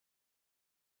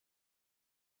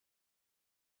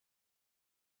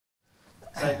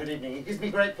say good evening. It gives me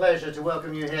great pleasure to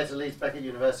welcome you here to Leeds Beckett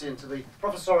University and to the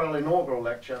professorial inaugural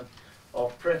lecture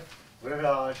of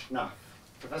Prithwiraj Nath,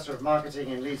 Professor of Marketing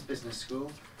in Leeds Business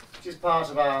School, which is part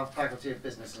of our Faculty of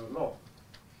Business and Law.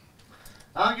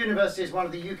 Our university is one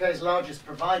of the UK's largest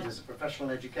providers of professional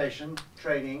education,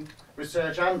 training,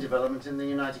 research and development in the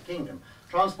United Kingdom,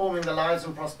 transforming the lives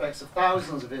and prospects of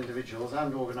thousands of individuals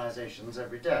and organisations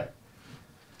every day.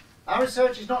 Our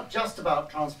research is not just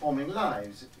about transforming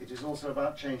lives, it is also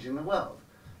about changing the world,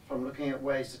 from looking at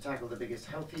ways to tackle the biggest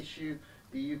health issue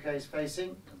the UK is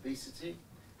facing, obesity,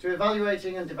 to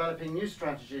evaluating and developing new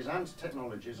strategies and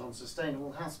technologies on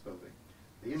sustainable house building.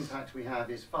 The impact we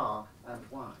have is far and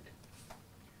wide.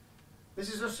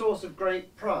 This is a source of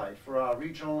great pride for our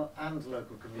regional and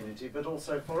local community, but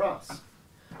also for us.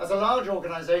 As a large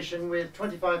organisation with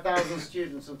 25,000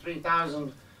 students and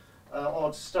 3,000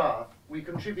 odd staff, we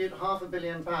contribute £500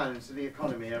 million to the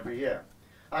economy every year.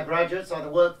 Our graduates are the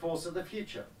workforce of the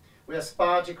future. We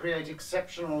aspire to create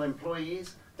exceptional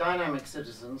employees, dynamic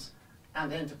citizens,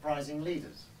 and enterprising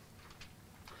leaders.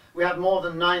 We have more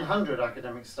than 900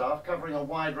 academic staff covering a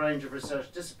wide range of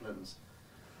research disciplines.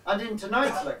 And in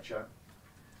tonight's lecture,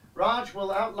 Raj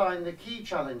will outline the key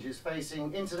challenges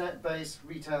facing internet-based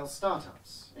retail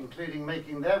startups, including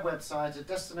making their website a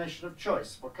destination of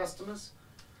choice for customers,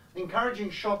 encouraging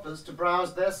shoppers to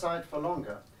browse their site for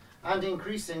longer, and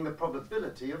increasing the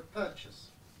probability of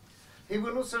purchase. He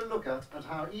will also look at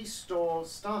how e-store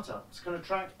startups can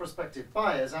attract prospective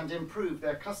buyers and improve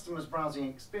their customers' browsing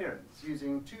experience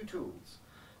using two tools,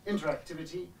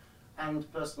 interactivity and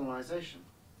personalization.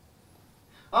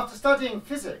 After studying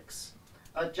physics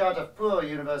at Jadavpur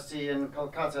University in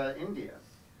Kolkata, India,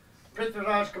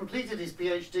 Prithwiraj completed his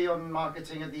PhD on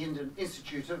marketing at the Indian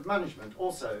Institute of Management,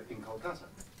 also in Kolkata.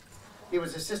 He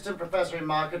was assistant professor in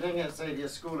marketing at Xavier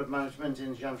School of Management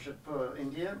in Jamshedpur,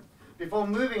 India, before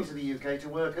moving to the UK to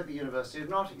work at the University of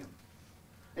Nottingham.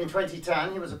 In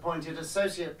 2010, he was appointed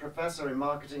associate professor in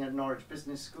marketing at Norwich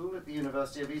Business School at the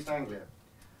University of East Anglia.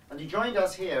 And he joined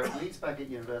us here at Leeds Beckett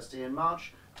University in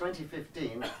March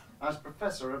 2015 as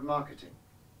professor of marketing.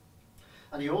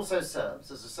 And he also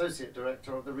serves as associate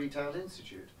director of the Retail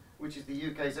Institute, which is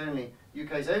the UK's only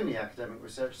academic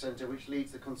research centre which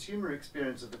leads the consumer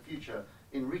experience of the future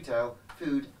in retail,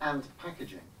 food and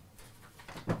packaging.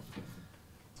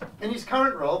 In his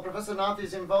current role, Professor Nath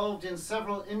is involved in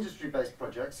several industry-based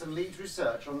projects and leads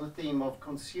research on the theme of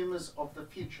consumers of the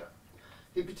future.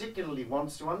 He particularly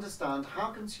wants to understand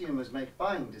how consumers make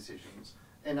buying decisions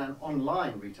in an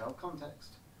online retail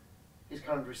context. His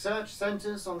current research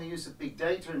centres on the use of big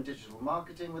data and digital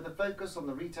marketing with a focus on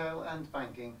the retail and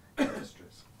banking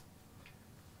industries.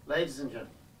 Ladies and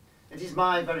gentlemen, it is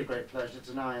my very great pleasure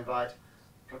to now invite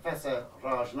Professor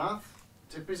Raj Nath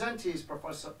to present his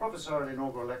professorial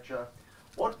inaugural lecture,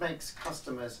 What Makes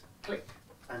Customers Click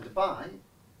and Buy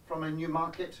from a New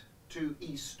Market to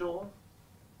e-Store.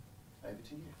 Over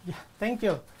to you. Yeah, thank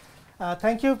you.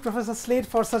 Thank you, Professor Slade,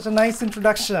 for such a nice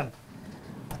introduction.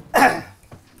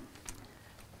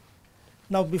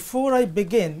 Now, before I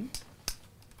begin,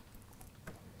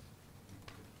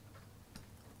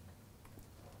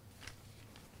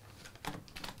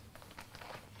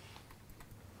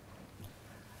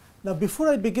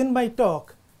 my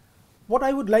talk, what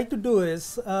I would like to do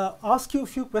is ask you a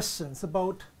few questions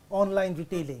about online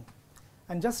retailing,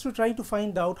 and just to try to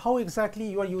find out how exactly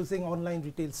you are using online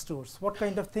retail stores, what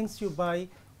kind of things you buy,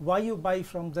 why you buy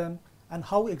from them, and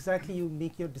how exactly you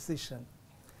make your decision.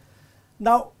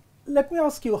 Now, let me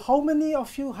ask you, how many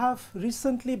of you have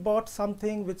recently bought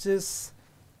something which is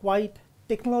quite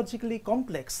technologically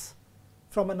complex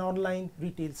from an online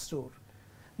retail store?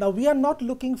 Now, we are not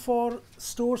looking for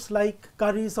stores like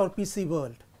Currys or PC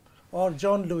World or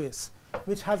John Lewis,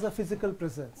 which has a physical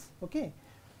presence. Okay?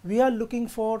 We are looking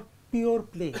for pure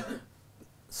play,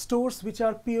 stores which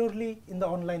are purely in the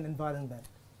online environment.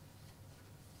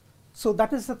 So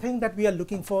that is the thing that we are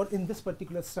looking for in this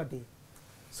particular study.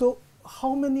 So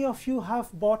how many of you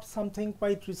have bought something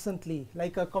quite recently,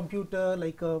 like a computer,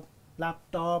 like a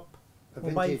laptop,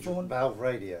 mobile phone? Valve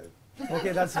radio.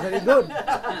 Okay, that's very good.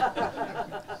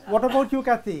 What about you,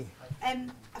 Kathy?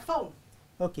 A phone.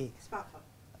 Okay. Smartphone.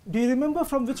 Do you remember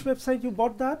from which website you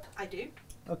bought that? I do.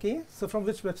 Okay, so from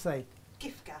which website?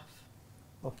 Gift-gaff.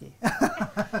 Okay.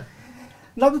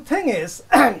 Now the thing is,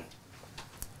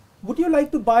 would you like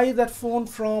to buy that phone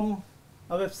from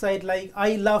a website like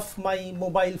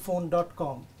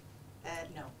ilovemymobilephone.com?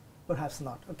 No. Perhaps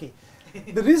not. Okay.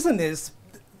 The reason is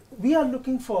we are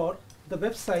looking for the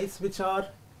websites which are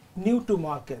new to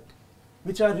market,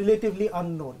 which are relatively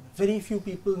unknown. Very few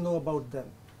people know about them.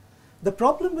 The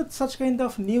problem with such kind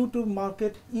of new to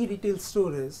market e-retail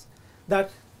store is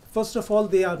that first of all,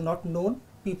 they are not known.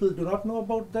 People do not know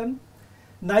about them.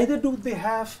 Neither do they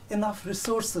have enough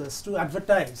resources to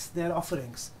advertise their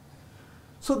offerings.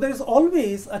 So there is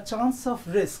always a chance of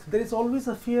risk. There is always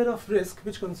a fear of risk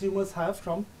which consumers have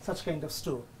from such kind of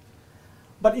store.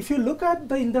 But if you look at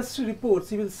the industry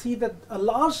reports, you will see that a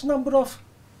large number of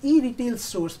e-retail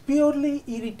stores, purely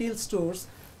e-retail stores,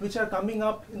 which are coming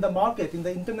up in the market, in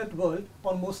the internet world,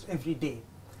 almost every day.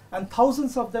 And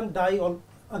thousands of them die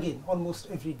again almost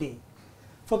every day.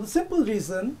 For the simple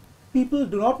reason, people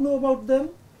do not know about them.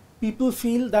 People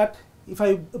feel that if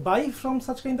I buy from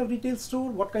such kind of retail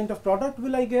store, what kind of product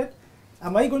will I get?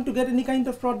 Am I going to get any kind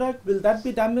of product? Will that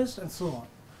be damaged? And so on.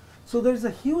 So there is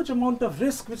a huge amount of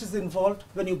risk which is involved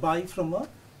when you buy from a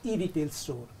e-retail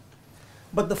store.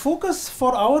 But the focus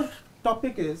for our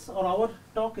topic is, or our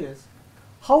talk is,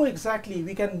 how exactly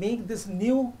we can make this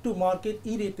new to market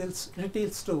retail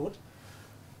store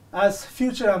as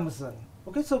future Amazon.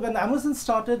 Okay, so when Amazon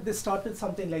started, they started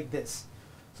something like this.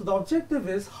 So the objective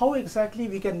is how exactly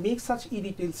we can make such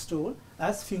e-retail store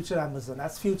as future Amazon,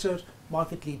 as future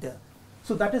market leader.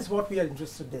 So that is what we are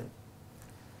interested in.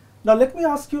 Now let me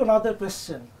ask you another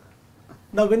question.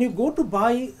 Now when you go to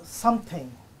buy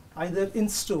something, either in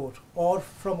store or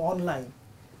from online,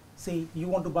 say you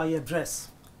want to buy a dress,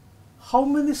 how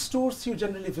many stores you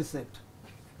generally visit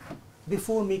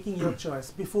before making your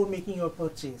choice, before making your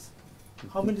purchase?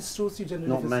 How many stores you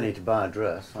generally visit? Not many to buy a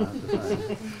dress, I have to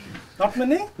say. Not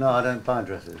many? No, I don't buy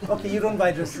dresses. Okay, you don't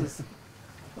buy dresses.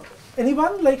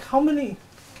 Anyone? Like how many?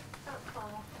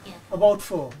 About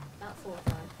 4. Yeah, About 4 or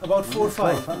 5. about 4 or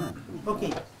 5. 5.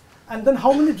 Okay. And then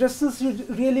how many dresses you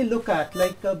really look at,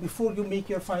 like before you make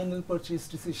your final purchase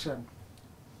decision?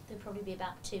 There'll probably be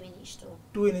about 2 in each store.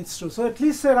 2 in each store. So at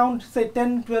least around, say,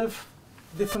 10, 12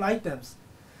 different items.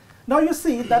 Now you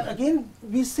see that again,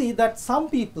 we see that some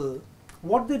people,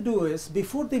 what they do is,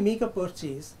 before they make a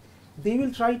purchase, they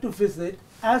will try to visit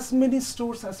as many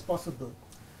stores as possible.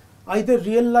 Either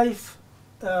real life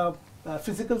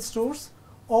physical stores,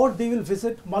 or they will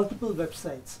visit multiple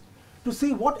websites to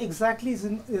see what exactly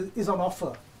is on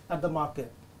offer at the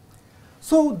market.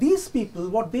 So these people,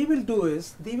 what they will do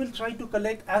is, they will try to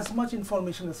collect as much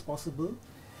information as possible.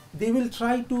 They will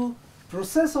try to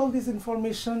process all this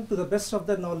information to the best of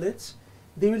their knowledge.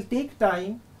 They will take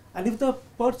time, and if the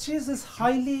purchase is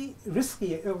highly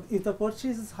risky, if the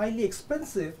purchase is highly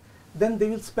expensive, then they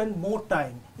will spend more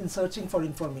time in searching for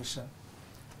information.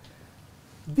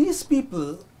 These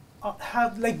people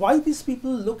why these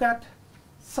people look at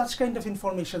such kind of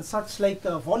information, such like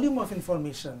a volume of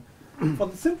information? For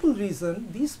the simple reason,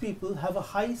 these people have a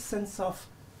high sense of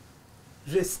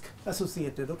risk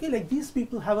associated. Okay, like these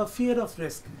people have a fear of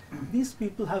risk. These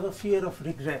people have a fear of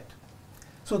regret.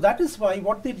 So that is why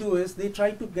what they do is they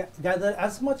try to gather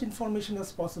as much information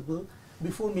as possible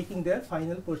before making their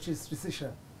final purchase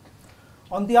decision.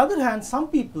 On the other hand, some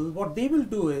people, what they will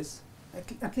do is,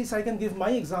 at least I can give my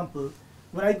example.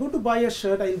 When I go to buy a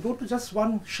shirt, I will go to just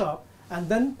one shop and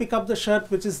then pick up the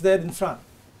shirt which is there in front.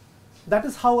 That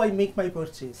is how I make my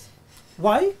purchase.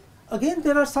 Why? Again,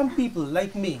 there are some people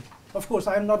like me. Of course,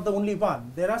 I am not the only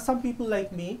one. There are some people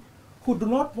like me who do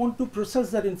not want to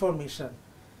process that information.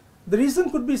 The reason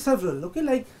could be several. Okay,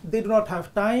 like they do not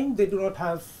have time, they do not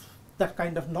have that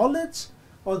kind of knowledge,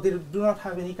 or they do not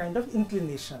have any kind of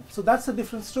inclination. So that's a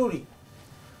different story.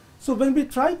 So when we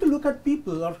try to look at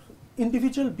people or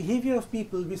individual behavior of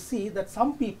people, we see that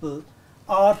some people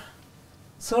are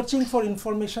searching for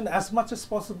information as much as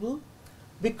possible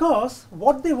because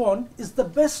what they want is the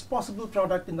best possible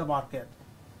product in the market.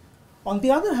 On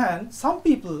the other hand, some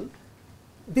people,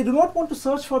 they do not want to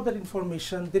search for that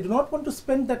information, they do not want to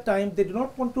spend that time, they do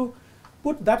not want to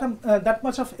put that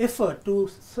much of effort to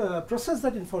process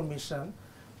that information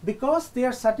because they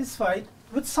are satisfied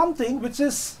with something which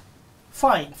is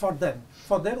fine for them,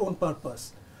 for their own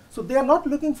purpose. So they are not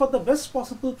looking for the best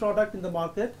possible product in the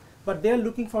market, but they are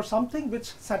looking for something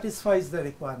which satisfies their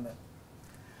requirement.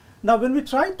 Now when we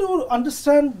try to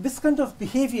understand this kind of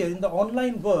behavior in the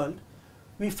online world,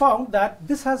 we found that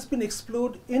this has been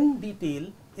explored in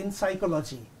detail in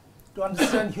psychology to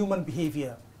understand human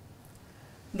behavior.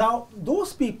 Now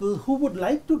those people who would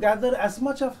like to gather as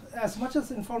much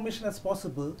information as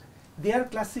possible, they are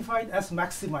classified as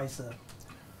maximizer.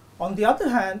 On the other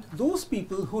hand, those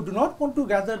people who do not want to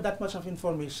gather that much of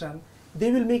information,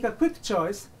 they will make a quick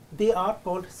choice, they are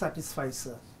called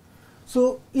satisficer.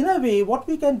 So in a way, what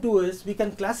we can do is we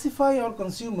can classify our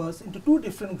consumers into two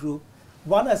different groups,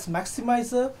 one as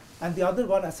maximizer and the other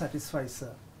one as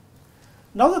satisficer.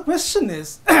 Now the question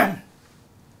is,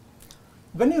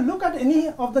 when you look at any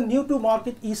of the new to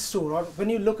market e-store, or when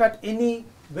you look at any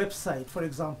website, for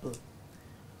example,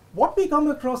 what we come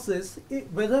across is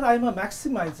whether I'm a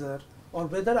maximizer or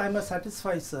whether I'm a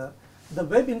satisficer, the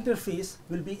web interface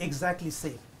will be exactly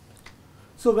same.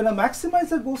 So when a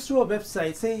maximizer goes to a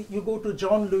website, say you go to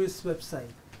John Lewis website,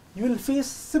 you will face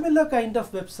similar kind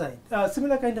of website,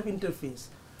 similar kind of interface.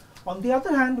 On the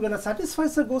other hand, when a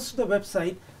satisficer goes to the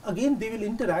website, again they will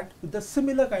interact with the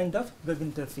similar kind of web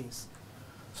interface.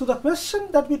 So the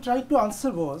question that we tried to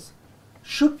answer was,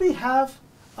 should we have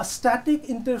a static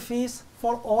interface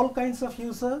for all kinds of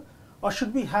user, or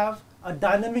should we have a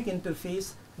dynamic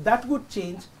interface that would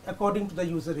change according to the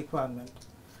user requirement?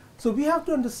 So we have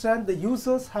to understand the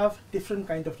users have different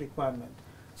kind of requirement.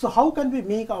 So how can we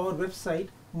make our website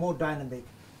more dynamic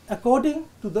according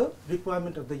to the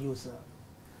requirement of the user?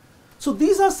 So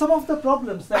these are some of the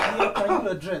problems that we are trying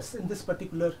to address in this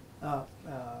particular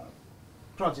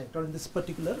project, or in this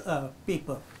particular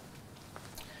paper.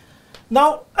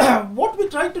 Now, what we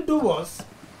tried to do was,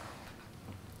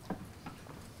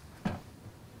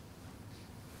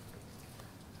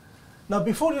 now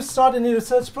before you start any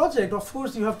research project, of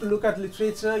course you have to look at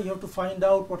literature, you have to find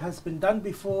out what has been done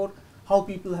before, how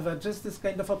people have addressed this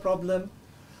kind of a problem.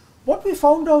 What we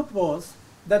found out was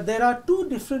that there are two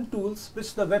different tools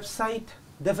which the website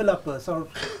developers or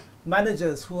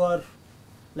managers who are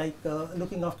like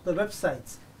looking after the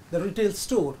websites, the retail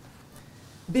store,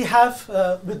 they have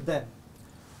with them.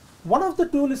 One of the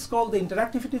tool is called the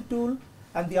interactivity tool,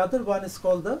 and the other one is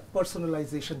called the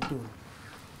personalization tool.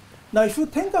 Now if you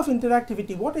think of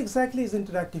interactivity, what exactly is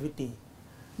interactivity?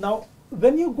 Now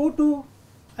when you go to,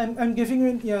 I'm giving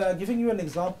you an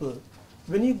example.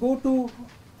 When you go to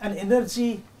an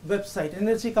energy website,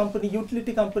 energy company,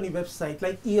 utility company website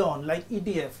like E.ON, like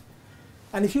EDF,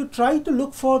 and if you try to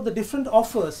look for the different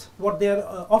offers, what they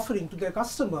are offering to their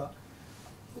customer,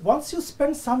 once you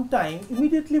spend some time,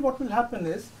 immediately what will happen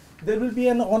is there will be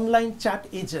an online chat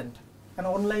agent, an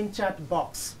online chat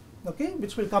box, okay,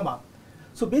 which will come up.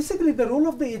 So basically the role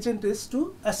of the agent is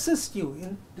to assist you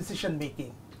in decision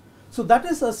making. So that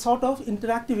is a sort of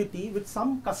interactivity which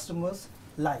some customers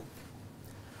like.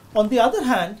 On the other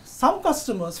hand, some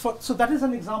customers, so that is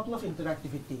an example of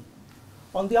interactivity.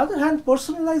 On the other hand,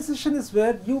 personalization is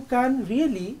where you can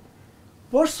really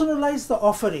personalize the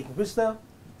offering which the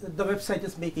website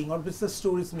is making or which the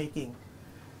store is making.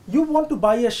 You want to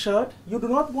buy a shirt, you do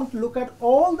not want to look at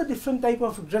all the different type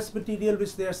of dress material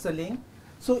which they are selling.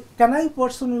 So can I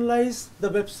personalize the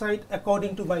website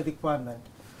according to my requirement?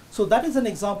 So that is an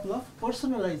example of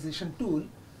personalization tool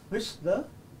which the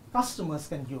customers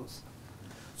can use.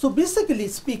 So basically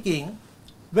speaking,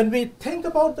 when we think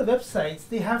about the websites,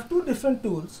 they have two different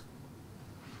tools,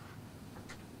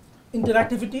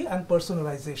 interactivity and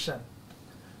personalization.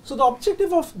 So the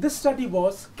objective of this study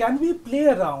was, can we play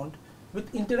around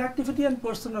with interactivity and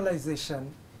personalization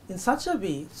in such a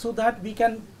way so that we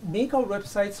can make our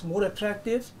websites more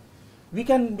attractive, we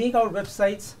can make our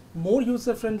websites more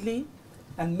user-friendly,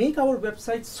 and make our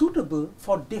websites suitable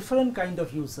for different kind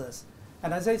of users.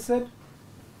 And as I said,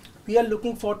 we are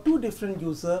looking for two different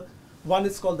users. One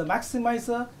is called the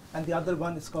maximizer and the other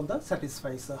one is called the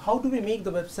satisficer. How do we make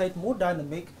the website more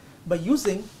dynamic? By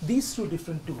using these two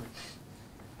different tools.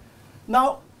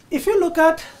 Now, if you look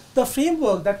at the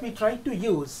framework that we try to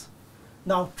use,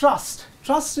 now trust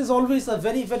is always a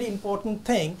very, very important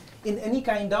thing in any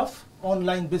kind of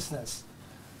online business.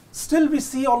 Still we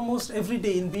see almost every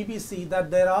day in BBC that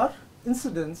there are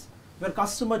incidents where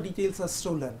customer details are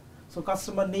stolen. So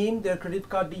customer name, their credit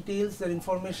card details, their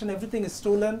information, everything is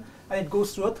stolen and it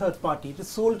goes to a third party. It is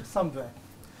sold somewhere.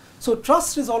 So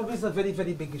trust is always a very,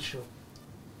 very big issue.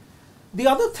 The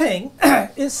other thing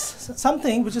is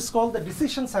something which is called the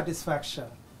decision satisfaction.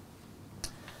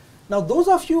 Now those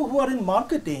of you who are in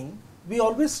marketing, we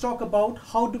always talk about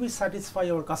how do we satisfy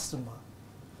our customer.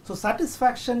 So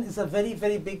satisfaction is a very,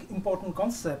 very big important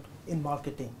concept in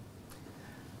marketing.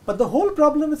 But the whole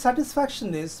problem with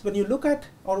satisfaction is when you look at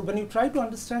or when you try to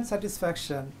understand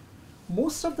satisfaction,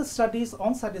 most of the studies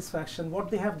on satisfaction, what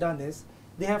they have done is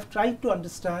they have tried to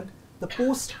understand the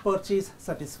post-purchase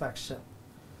satisfaction.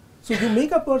 So you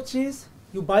make a purchase,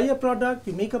 you buy a product,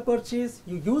 you make a purchase,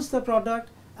 you use the product,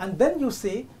 and then you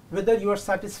say whether you are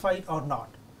satisfied or not.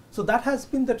 So that has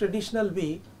been the traditional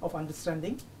way of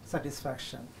understanding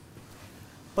satisfaction.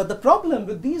 But the problem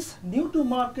with these new to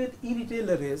market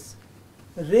e-retailer is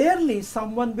rarely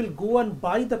someone will go and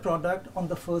buy the product on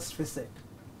the first visit,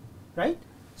 right?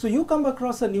 So you come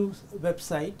across a new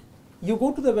website, you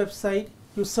go to the website,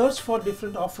 you search for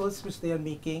different offers which they are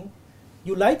making,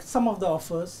 you like some of the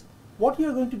offers. What you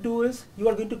are going to do is you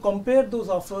are going to compare those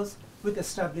offers with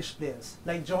established players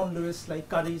like John Lewis, like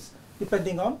Currys,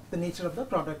 depending on the nature of the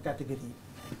product category.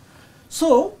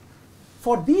 So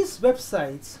for these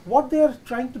websites, what they are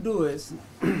trying to do is,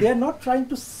 they are not trying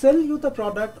to sell you the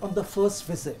product on the first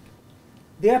visit.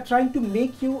 They are trying to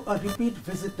make you a repeat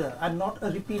visitor and not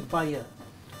a repeat buyer.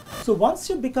 So once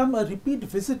you become a repeat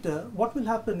visitor, what will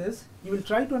happen is, you will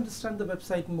try to understand the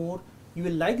website more, you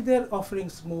will like their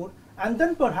offerings more, and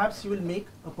then perhaps you will make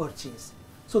a purchase.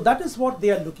 So that is what they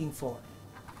are looking for.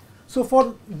 So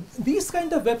for these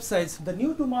kind of websites, the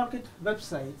new to market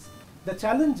websites, the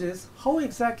challenge is how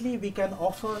exactly we can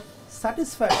offer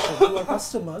satisfaction to our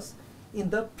customers in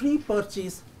the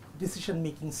pre-purchase decision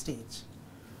making stage.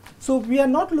 So we are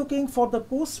not looking for the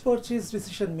post-purchase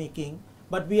decision making,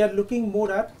 but we are looking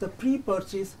more at the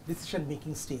pre-purchase decision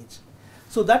making stage.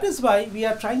 So that is why we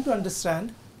are trying to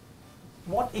understand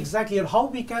what exactly or how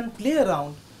we can play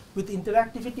around with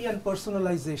interactivity and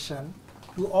personalization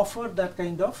to offer that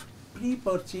kind of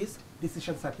pre-purchase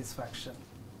decision satisfaction.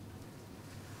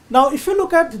 Now, if you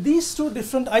look at these two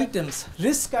different items,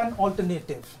 risk and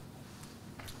alternative.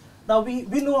 Now, we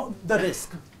know the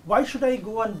risk. Why should I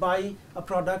go and buy a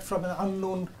product from an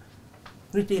unknown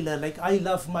retailer like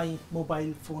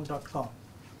ilovemymobilephone.com?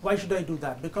 Why should I do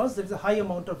that? Because there is a high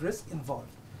amount of risk involved.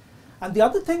 And the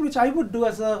other thing which I would do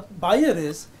as a buyer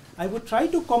is, I would try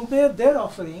to compare their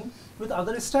offering with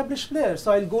other established players.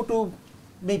 So I'll go to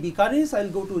maybe Currys, I'll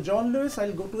go to John Lewis,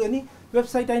 I'll go to any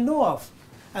website I know of.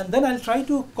 And then I'll try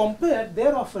to compare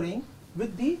their offering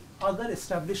with the other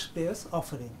established players'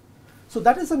 offering. So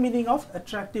that is the meaning of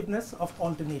attractiveness of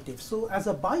alternatives. So as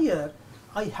a buyer,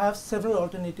 I have several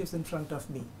alternatives in front of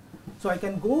me. So I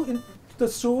can go into the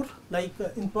store like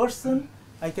in person,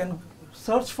 I can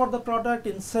search for the product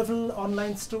in several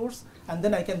online stores, and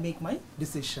then I can make my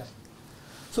decision.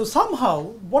 So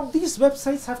somehow what these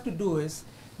websites have to do is,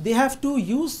 they have to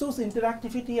use those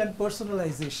interactivity and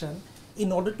personalization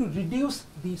in order to reduce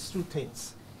these two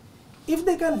things. If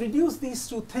they can reduce these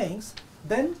two things,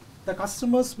 then the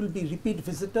customers will be repeat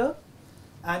visitor,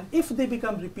 and if they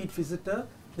become repeat visitor,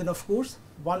 then of course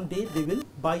one day they will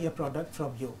buy a product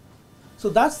from you. So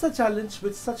that's the challenge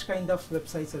which such kind of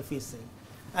websites are facing,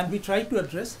 and we try to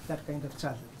address that kind of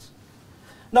challenge.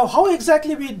 Now how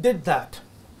exactly we did that?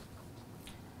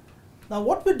 Now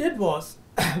what we did was,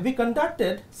 we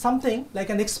conducted something like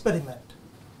an experiment.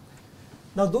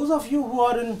 Now those of you who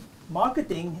are in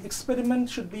marketing, experiment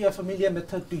should be a familiar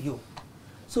method to you.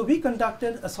 So we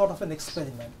conducted a sort of an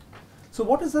experiment. So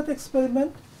what is that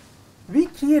experiment? We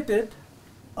created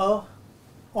a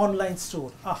online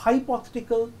store, a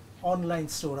hypothetical online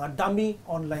store, a dummy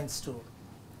online store.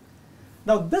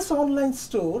 Now this online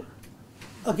store,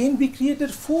 again we created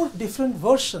 4 different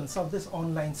versions of this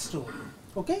online store,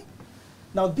 okay?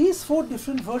 Now these 4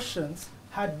 different versions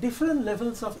had different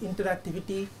levels of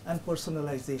interactivity and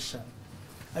personalization.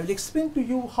 I will explain to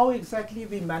you how exactly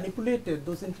we manipulated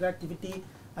those interactivity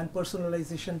and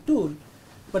personalization tool,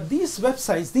 but these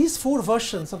websites, these 4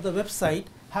 versions of the website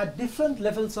had different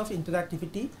levels of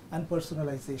interactivity and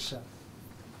personalization.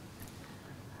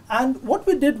 And what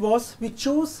we did was, we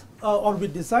chose or we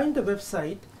designed a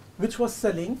website which was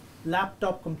selling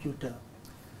laptop computer,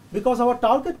 because our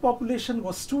target population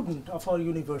was student of our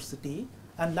university,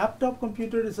 and laptop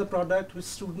computer is a product which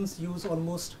students use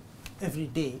almost every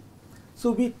day.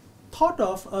 So we thought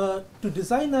of to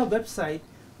design a website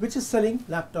which is selling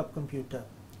laptop computer.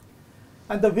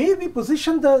 And the way we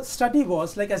positioned the study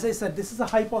was, like as I said, this is a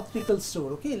hypothetical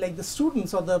store, okay? Like the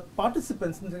students or the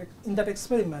participants in that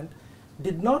experiment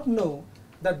did not know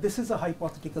that this is a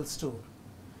hypothetical store.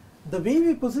 The way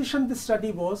we positioned the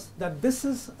study was that this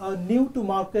is a new to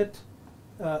market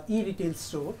e-retail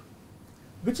store,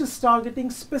 which is targeting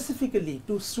specifically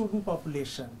to student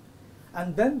population.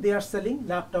 And then they are selling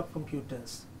laptop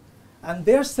computers. And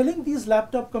they are selling these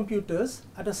laptop computers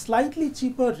at a slightly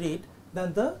cheaper rate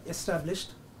than the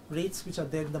established rates which are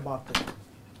there in the market.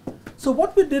 So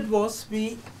what we did was,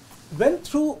 we went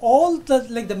through all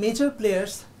the major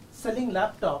players selling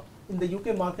laptop in the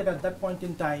UK market at that point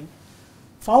in time,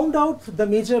 found out the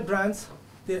major brands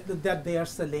that they are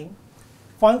selling,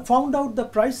 found out the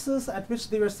prices at which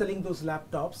they were selling those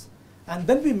laptops, and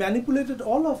then we manipulated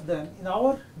all of them in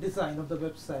our design of the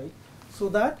website so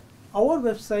that our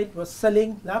website was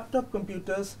selling laptop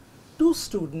computers to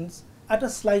students at a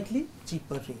slightly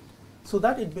cheaper rate, so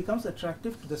that it becomes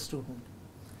attractive to the student.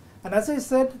 And as I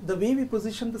said, the way we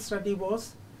positioned the study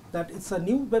was that it's a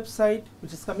new website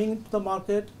which is coming into the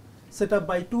market, set up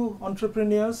by 2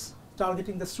 entrepreneurs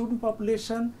targeting the student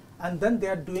population, and then they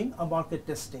are doing a market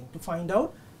testing to find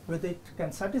out whether it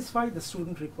can satisfy the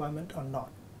student requirement or not.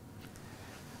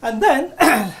 And then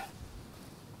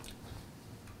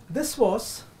this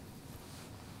was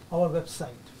our website.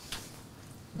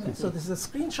 Okay, so this is a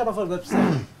screenshot of our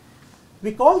website.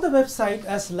 We call the website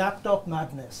as Laptop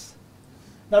Madness.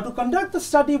 Now to conduct the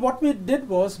study, what we did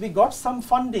was we got some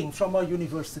funding from our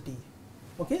university.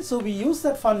 Okay, so we used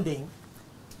that funding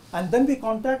and then we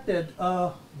contacted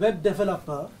a web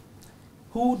developer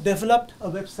who developed a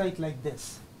website like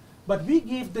this. But we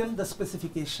gave them the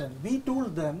specification. We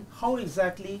told them how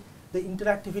exactly the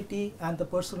interactivity and the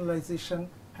personalization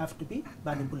have to be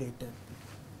manipulated.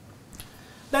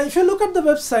 Now, if you look at the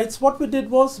websites, what we did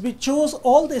was we chose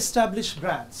all the established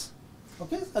brands.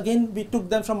 Okay, again, we took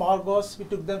them from Argos, we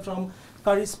took them from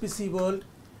Currys PC World.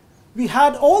 We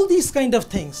had all these kind of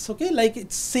things, okay, like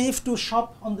it's safe to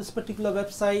shop on this particular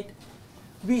website.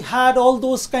 We had all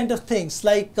those kind of things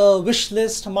like wish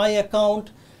list, my account,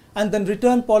 and then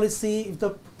return policy. If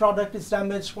the product is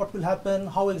damaged, what will happen,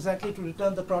 how exactly to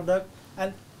return the product.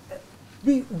 And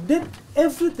we did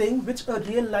everything which a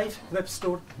real life web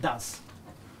store does.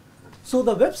 So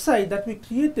the website that we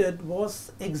created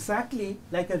was exactly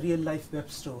like a real life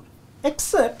web store,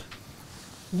 except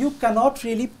you cannot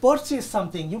really purchase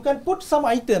something. You can put some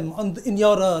item on in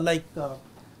your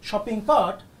shopping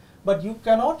cart, but you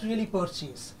cannot really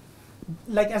purchase.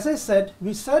 Like as I said,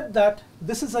 we said that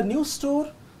this is a new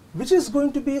store which is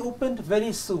going to be opened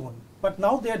very soon, but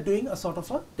now they are doing a sort of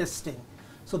a testing.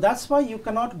 So that's why you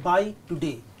cannot buy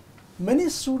today. Many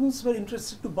students were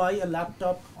interested to buy a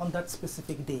laptop on that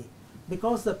specific day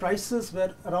because the prices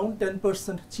were around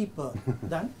 10% cheaper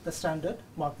than the standard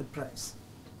market price.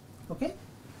 Okay?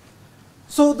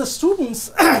 So the students,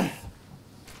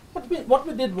 what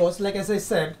we did was, like as I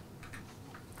said,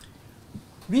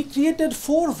 we created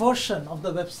 4 versions of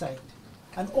the website,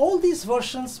 and all these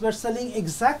versions were selling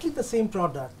exactly the same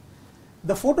product.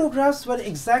 The photographs were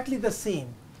exactly the same,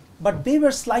 but they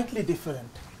were slightly different.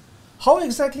 How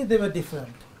exactly they were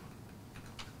different?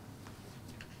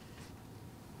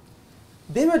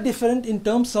 They were different in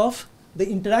terms of the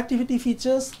interactivity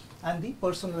features and the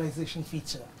personalization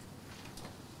feature.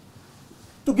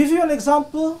 To give you an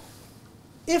example,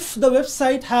 if the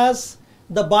website has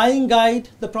the buying guide,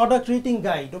 the product rating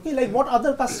guide, okay, like what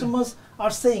other customers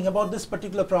are saying about this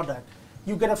particular product.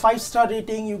 You get a 5-star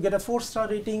rating, you get a 4-star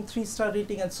rating, 3-star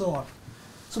rating, and so on.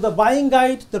 So the buying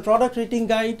guide, the product rating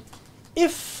guide,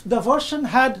 if the version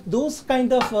had those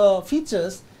kind of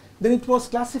features, then it was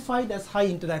classified as high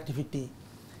interactivity.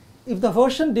 If the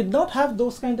version did not have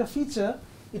those kind of feature,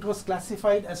 it was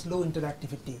classified as low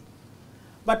interactivity.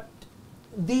 But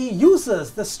the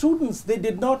users, the students, they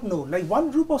did not know. Like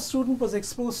one group of students was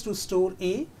exposed to store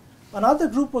A, another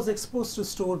group was exposed to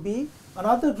store B,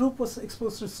 another group was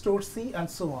exposed to store C, and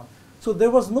so on. So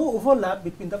there was no overlap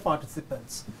between the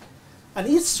participants. And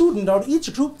each student or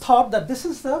each group thought that this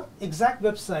is the exact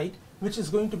website which is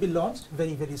going to be launched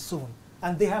very, very soon.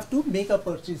 And they have to make a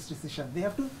purchase decision. They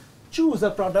have to choose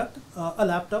a product, a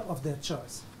laptop of their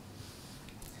choice.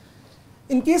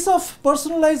 In case of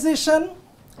personalization,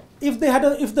 if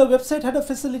the website had a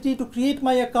facility to create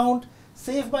my account,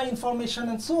 save my information,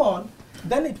 and so on,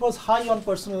 then it was high on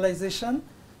personalization.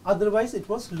 Otherwise, it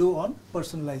was low on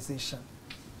personalization.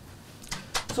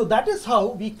 So that is how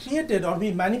we created or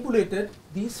we manipulated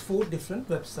these 4 different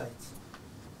websites.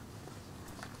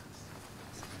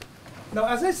 Now,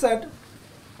 as I said,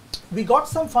 we got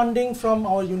some funding from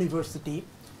our university.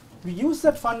 We used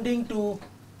that funding to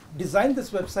design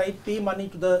this website, pay money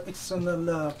to the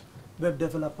external web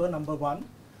developer, number 1.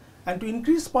 And to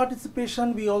increase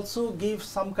participation, we also gave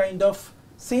some kind of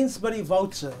Sainsbury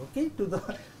voucher, okay,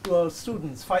 to our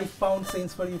students, £5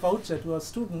 Sainsbury voucher to our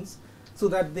students, so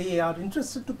that they are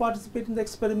interested to participate in the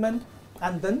experiment,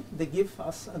 and then they give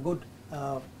us a good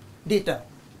data.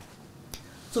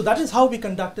 So that is how we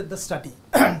conducted the study.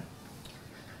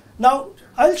 Now,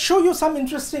 I'll show you some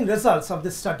interesting results of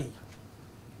this study.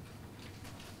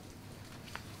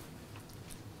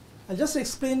 I'll just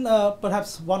explain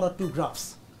perhaps 1 or 2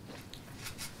 graphs.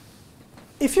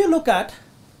 If you look at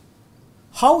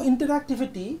how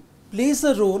interactivity plays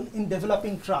a role in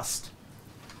developing trust,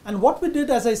 and what we did,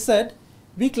 as I said,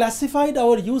 we classified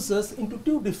our users into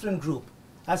 2 different groups,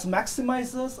 as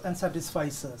maximizers and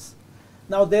satisficers.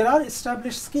 Now, there are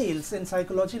established scales in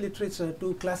psychology literature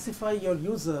to classify your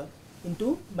user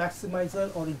into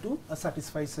maximizer or into a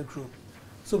satisficer group.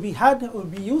 So we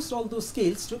used all those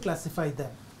scales to classify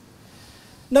them.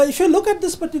 Now, if you look at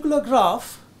this particular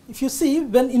graph, if you see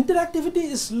when interactivity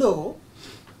is low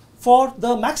for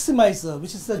the maximizer,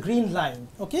 which is the green line,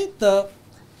 okay, the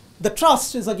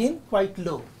trust is again quite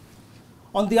low.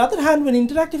 On the other hand, when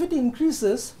interactivity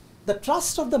increases, the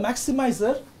trust of the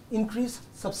maximizer increases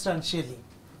substantially.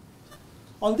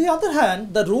 On the other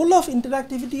hand, the role of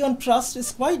interactivity on trust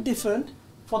is quite different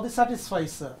for the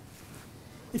satisficer.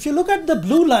 If you look at the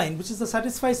blue line, which is the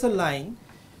satisficer line,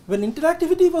 when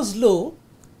interactivity was low,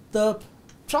 the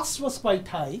trust was quite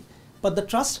high, but the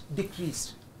trust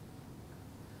decreased.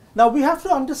 Now we have to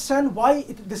understand why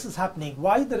this is happening,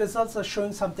 why the results are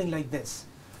showing something like this.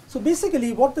 So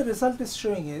basically what the result is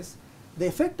showing is the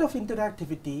effect of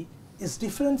interactivity is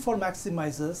different for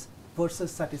maximizers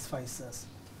versus satisficers.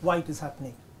 Why it is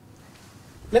happening.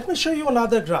 Let me show you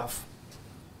another graph.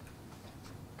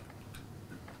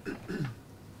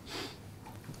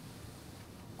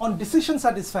 On decision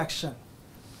satisfaction.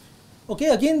 Okay,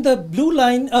 again the blue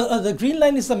line, the green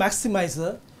line is the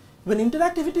maximizer. When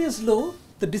interactivity is low,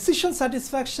 the decision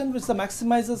satisfaction which the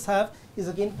maximizers have is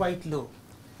again quite low.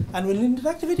 And when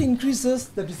interactivity increases,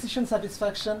 the decision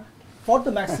satisfaction for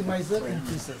the maximizer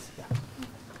increases. Yeah.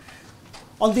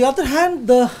 On the other hand,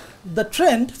 the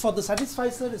trend for the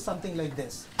satisficer is something like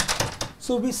this.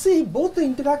 So we see both the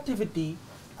interactivity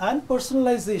and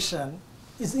personalization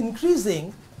is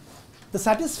increasing the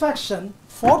satisfaction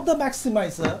for the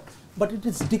maximizer, but it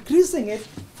is decreasing it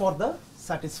for the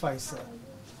satisficer.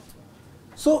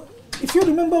 So if you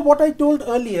remember what I told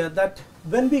earlier, that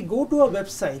when we go to a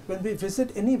website, when we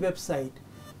visit any website,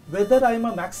 whether I am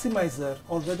a maximizer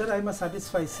or whether I am a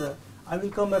satisficer, I will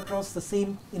come across the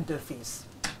same interface.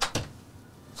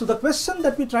 So the question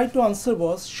that we tried to answer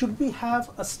was, should we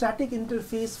have a static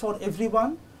interface for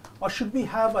everyone, or should we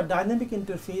have a dynamic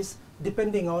interface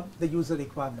depending on the user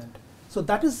requirement? So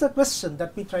that is the question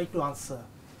that we tried to answer.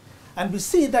 And we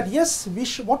see that yes,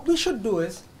 what we should do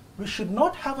is, we should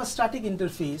not have a static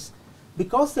interface,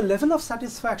 because the level of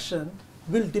satisfaction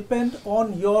will depend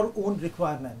on your own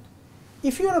requirement.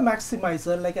 If you are a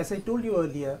maximizer, like as I told you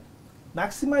earlier,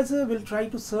 maximizer will try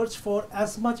to search for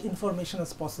as much information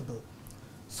as possible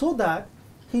so that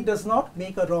he does not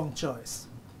make a wrong choice.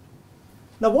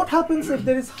 Now what happens if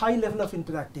there is high level of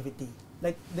interactivity?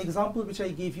 Like the example which I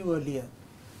gave you earlier,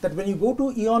 that when you go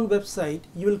to Eon website,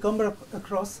 you will come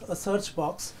across a search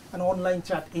box, an online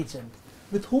chat agent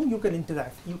with whom you can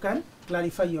interact. You can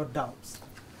clarify your doubts.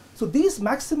 So these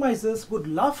maximizers would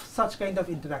love such kind of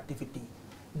interactivity.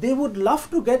 They would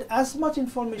love to get as much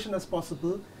information as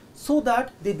possible so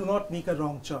that they do not make a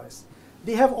wrong choice.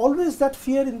 They have always that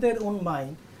fear in their own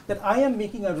mind that I am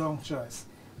making a wrong choice.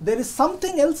 There is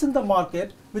something else in the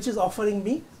market which is offering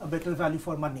me a better value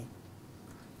for money.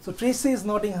 So Tracy is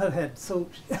nodding her head. So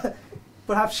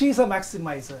perhaps she is a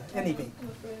maximizer anyway.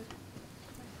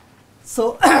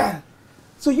 So,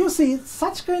 so you see,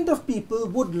 such kind of people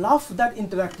would love that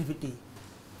interactivity.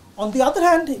 On the other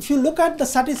hand, if you look at the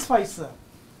satisficer,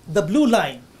 the blue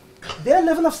line, their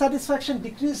level of satisfaction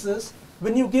decreases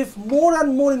when you give more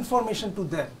and more information to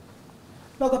them.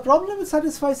 Now the problem with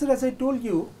satisficer, as I told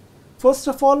you, first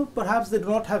of all, perhaps they do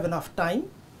not have enough time.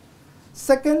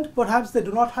 Second, perhaps they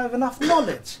do not have enough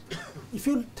knowledge. If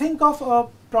you think of a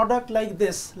product like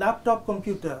this, laptop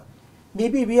computer,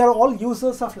 maybe we are all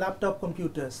users of laptop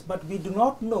computers, but we do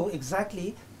not know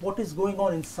exactly what is going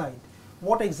on inside.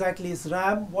 What exactly is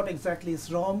RAM, what exactly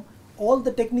is ROM, all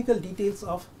the technical details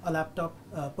of a laptop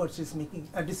purchase making,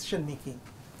 decision making.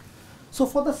 So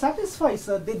for the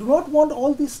satisficer, they do not want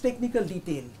all this technical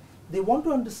detail. They want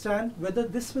to understand whether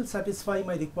this will satisfy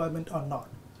my requirement or not.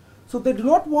 So they do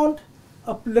not want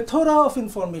a plethora of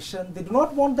information, they do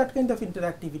not want that kind of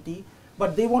interactivity,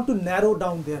 but they want to narrow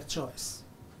down their choice,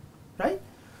 right?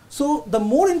 So the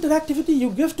more interactivity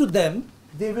you give to them,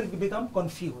 they will become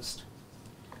confused.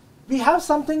 We have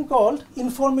something called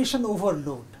information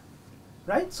overload,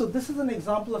 right? So this is an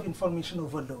example of information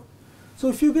overload. So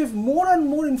if you give more and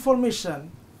more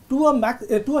information to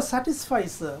a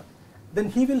satisficer, then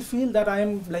he will feel that I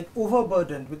am like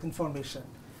overburdened with information.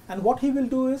 And what he will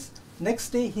do is, next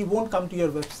day he won't come to your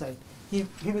website. He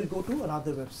will go to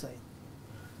another website.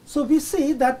 So we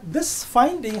see that this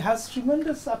finding has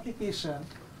tremendous application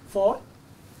for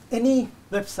any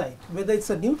website, whether it's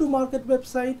a new to market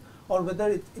website or whether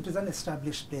it is an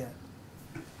established player.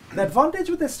 The advantage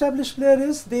with established player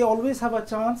is they always have a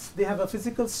chance, they have a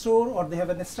physical store or they have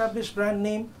an established brand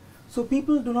name, so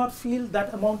people do not feel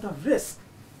that amount of risk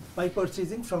by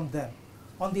purchasing from them.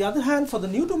 On the other hand, for the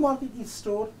new to market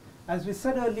e-store, as we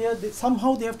said earlier,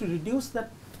 somehow they have to reduce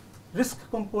that risk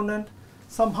component,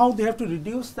 somehow they have to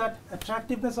reduce that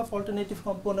attractiveness of alternative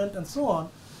component and so on.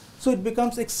 So it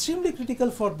becomes extremely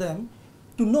critical for them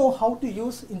to know how to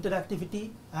use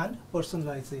interactivity and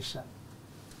personalization.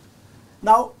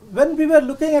 Now, when we were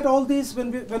looking at all these,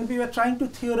 when we were trying to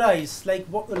theorize like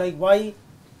why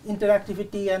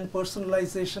interactivity and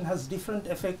personalization has different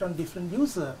effect on different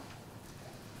user,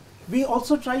 we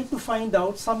also tried to find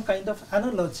out some kind of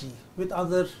analogy with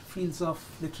other fields of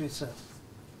literature.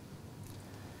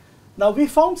 Now we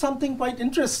found something quite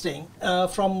interesting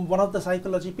from one of the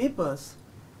psychology papers,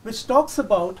 which talks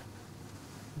about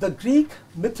the Greek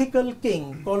mythical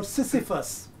king called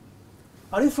Sisyphus.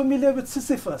 Are you familiar with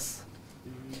Sisyphus?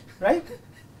 Right?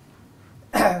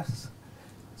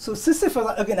 So Sisyphus,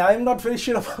 again, I am not very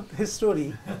sure about his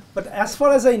story, but as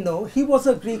far as I know, he was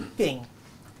a Greek king.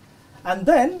 And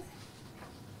then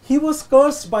he was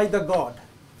cursed by the god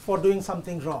for doing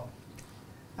something wrong.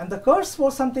 And the curse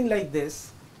was something like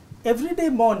this. Every day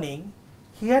morning,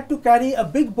 he had to carry a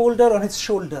big boulder on his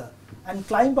shoulder and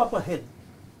climb up a hill.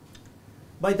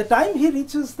 By the time he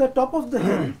reaches the top of the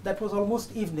hill, that was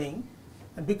almost evening,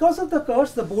 and because of the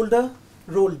curse, the boulder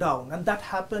rolled down, and that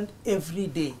happened every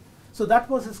day. So that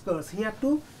was his curse. He had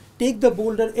to take the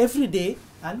boulder every day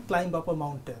and climb up a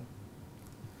mountain.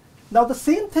 Now the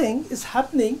same thing is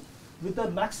happening with the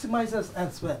maximizers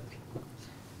as well.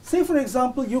 Say for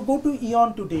example, you go to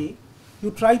Eon today,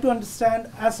 you try to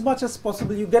understand as much as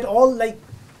possible, you get all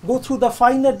go through the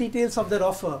finer details of their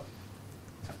offer.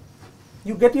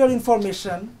 You get your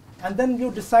information and then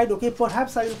you decide, okay,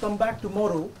 perhaps I will come back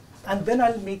tomorrow and then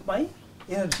I'll make my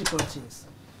energy purchase.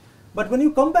 But when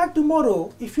you come back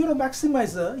tomorrow, if you're a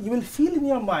maximizer, you will feel in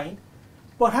your mind,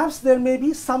 perhaps there may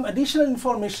be some additional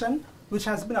information which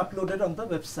has been uploaded on the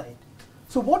website.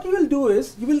 So what you will do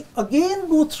is, you will again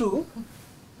go through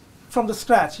from the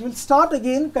scratch. You will start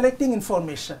again collecting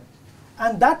information,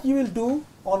 and that you will do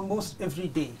almost every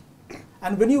day.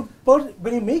 And when you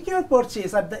make your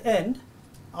purchase at the end,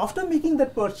 after making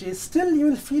that purchase, still you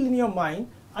will feel in your mind,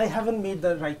 I haven't made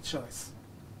the right choice.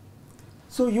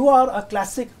 So you are a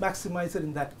classic maximizer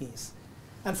in that case.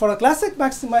 And for a classic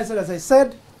maximizer, as I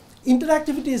said,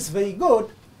 interactivity is very good,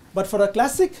 but for a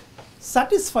classic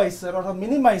satisficer or a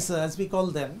minimizer, as we call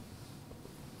them,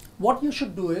 what you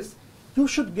should do is, you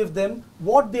should give them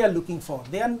what they are looking for.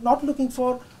 They are not looking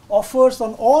for offers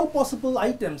on all possible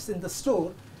items in the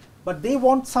store, but they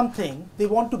want something, they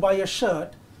want to buy a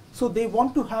shirt, so they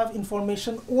want to have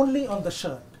information only on the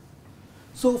shirt.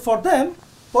 So for them,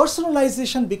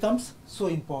 personalization becomes so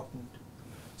important.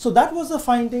 So that was the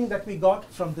finding that we got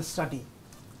from this study.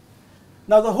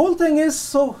 Now the whole thing is,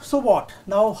 so what?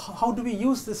 Now how do we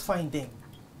use this finding?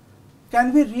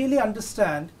 Can we really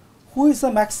understand who is a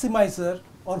maximizer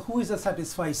or who is a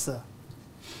satisficer?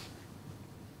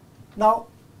 Now,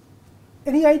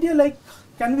 any idea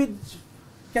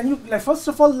can you, first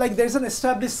of all, there's an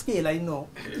established scale, I know,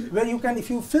 where you can, if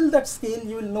you fill that scale,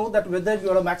 you will know that whether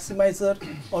you're a maximizer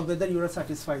or whether you're a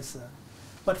satisficer.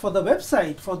 But for the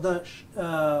website, for the,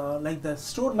 the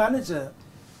store manager,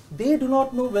 they do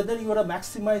not know whether you're a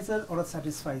maximizer or a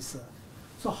satisficer.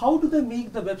 So how do they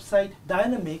make the website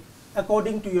dynamic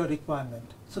according to your requirement?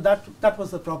 So that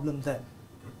was the problem then.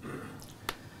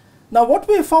 Now what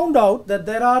we found out that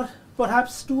there are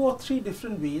perhaps 2 or 3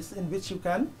 different ways in which you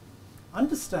can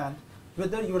understand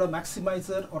whether you're a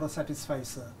maximizer or a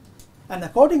satisficer. And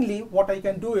accordingly, what I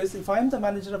can do is, if I'm the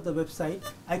manager of the website,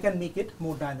 I can make it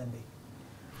more dynamic.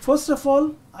 First of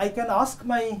all, I can ask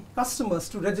my customers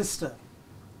to register,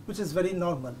 which is very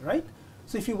normal, right?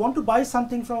 So if you want to buy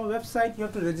something from a website, you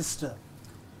have to register.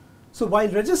 So while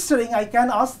registering, I can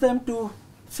ask them to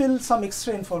fill some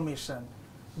extra information,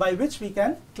 by which we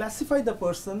can classify the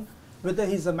person whether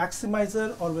he's a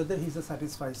maximizer or whether he's a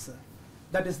satisficer.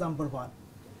 That is number one.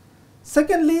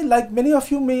 Secondly, like many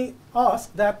of you may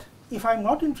ask that if I'm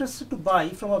not interested to buy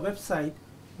from a website,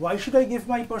 why should I give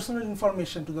my personal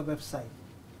information to the website?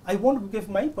 I won't give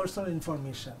my personal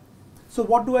information. So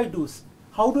what do I do?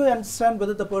 How do I understand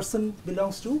whether the person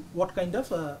belongs to what kind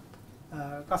of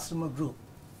customer group?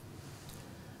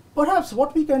 Perhaps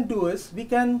what we can do is, we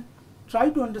can try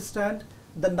to understand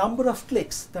the number of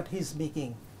clicks that he's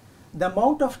making, the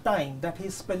amount of time that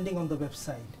he's spending on the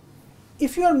website.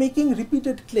 If you are making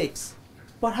repeated clicks,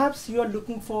 perhaps you are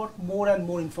looking for more and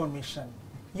more information.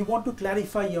 You want to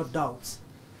clarify your doubts.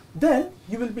 Then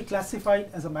you will be classified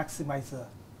as a maximizer.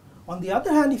 On the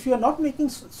other hand, if you are not making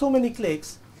so many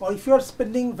clicks, or if you are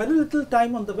spending very little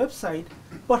time on the website,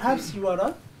 perhaps you are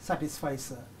a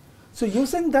satisficer. So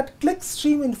using that click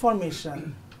stream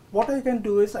information, what I can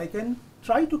do is I can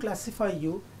try to classify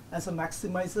you as a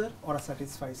maximizer or a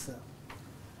satisficer.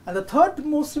 And the third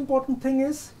most important thing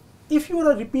is, if you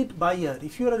are a repeat buyer,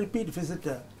 if you are a repeat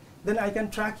visitor, then I can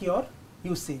track your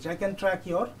usage. I can track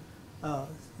your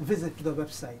visit to the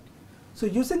website. So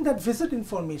using that visit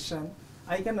information,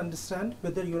 I can understand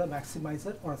whether you're a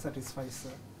maximizer or a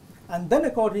satisficer. And then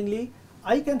accordingly,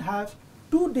 I can have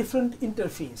 2 different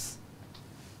interfaces.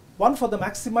 One for the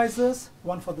maximizers,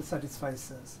 one for the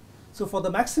satisficers. So for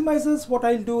the maximizers, what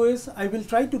I'll do is I will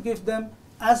try to give them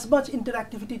as much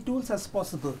interactivity tools as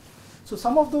possible. So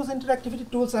some of those interactivity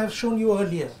tools I have shown you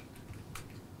earlier.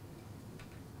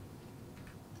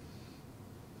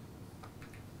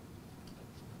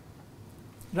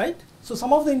 Right? So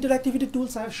some of the interactivity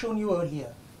tools I have shown you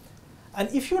earlier. And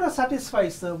if you're a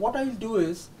satisficer, what I'll do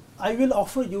is I will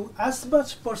offer you as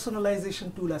much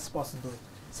personalization tool as possible.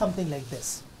 Something like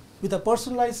this. With a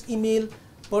personalized email,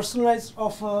 personalized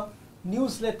offer,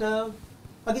 newsletter,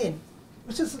 again,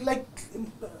 which is like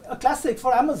a classic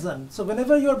for Amazon. So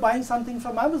whenever you're buying something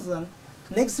from Amazon,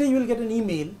 next day you will get an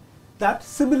email that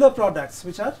similar products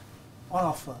which are on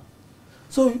offer.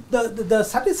 So the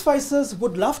satisficers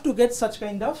would love to get such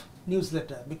kind of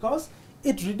newsletter because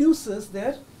it reduces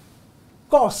their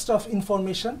cost of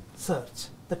information search,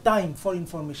 the time for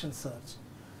information search.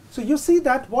 So you see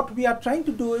that what we are trying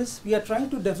to do is we are trying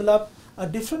to develop a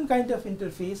different kind of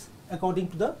interface according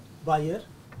to the buyer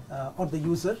or the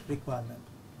user requirement.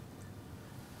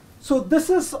 So this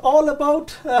is all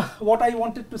about what I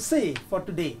wanted to say for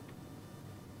today.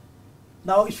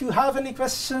 Now if you have any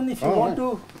question, if you want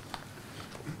to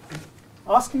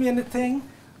ask me anything.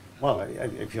 Well,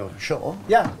 if you're sure.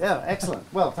 Yeah. Yeah, excellent.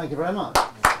 Well, thank you very much.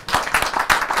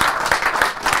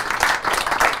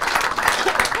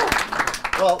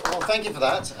 Well, thank you for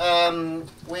that.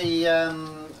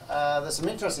 There's some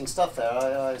interesting stuff there.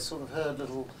 I sort of heard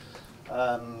little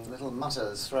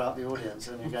mutters throughout the audience,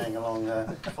 and you're going along,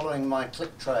 following my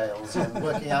click trails and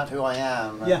working out who I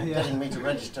am, and getting me to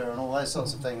register and all those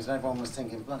sorts of things. And everyone was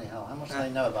thinking, bloody hell, how much do they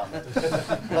know about me?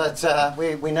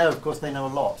 But we know, of course, they know a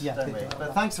lot, don't we?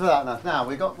 But thanks for that, Nath. Now,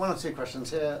 we've got one or two questions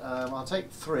here. I'll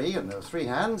take three, and there are three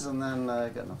hands, and then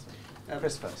get nothing.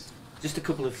 Chris first. Just a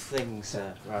couple of things,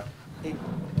 right.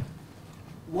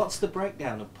 What's the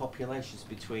breakdown of populations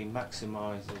between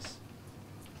maximisers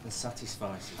and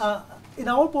satisficers? In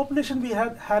our population, we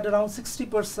had around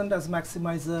 60% as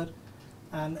maximizer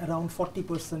and around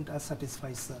 40% as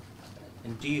satisficer.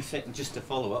 And do you think, just to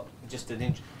follow up,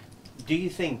 do you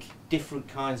think different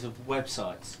kinds of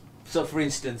websites? So, for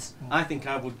instance, I think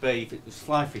I would be, if it was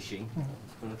fly fishing,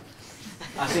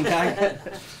 I think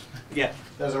yeah.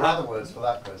 There's other words for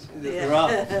that, Chris. There are.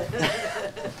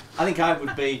 I think I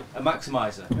would be a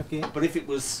maximizer. Okay. But if it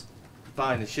was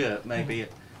buying a shirt, maybe.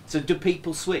 So do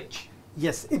people switch?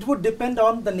 Yes, it would depend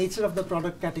on the nature of the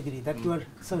product category that you are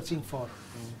searching for.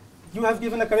 You have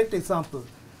given a correct example.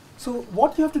 So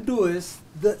what you have to do is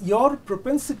your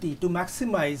propensity to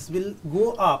maximize will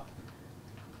go up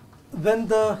when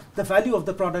the value of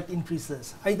the product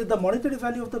increases. Either the monetary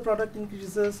value of the product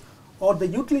increases or the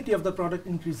utility of the product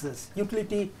increases,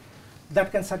 utility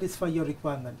that can satisfy your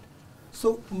requirement.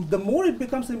 So the more it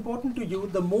becomes important to you,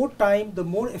 the more time, the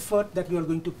more effort that you are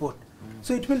going to put.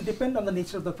 So it will depend on the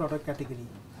nature of the product category.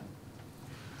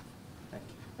 Thank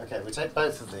you. Okay, we take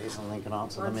both of these and then can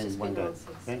answer them in one go.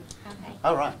 Okay. Okay.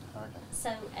 Oh, right. Okay.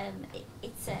 So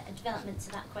it's a development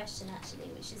to that question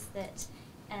actually, which is that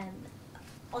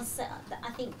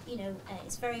I think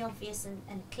it's very obvious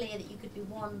and clear that you could be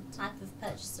one type of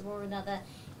purchaser or another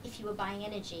if you were buying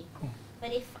energy.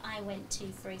 But if I went to,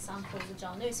 for example, the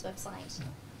John Lewis website,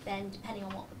 then depending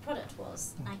on what the product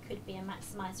was, I could be a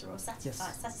maximizer or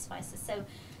satisficer. So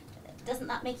doesn't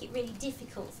that make it really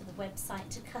difficult for the website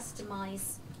to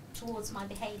customize towards my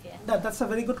behavior? That's a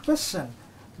very good question.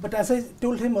 But as I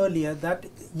told him earlier, that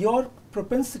your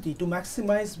propensity to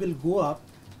maximize will go up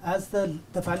as the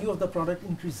value of the product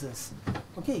increases.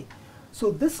 Okay,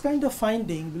 so this kind of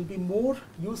finding will be more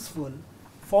useful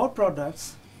for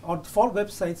products or for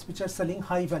websites which are selling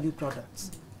high value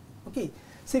products. Okay,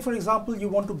 say for example you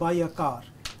want to buy a car,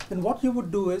 then what you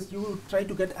would do is you would try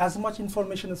to get as much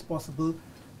information as possible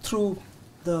through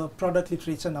the product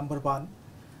literature, number one.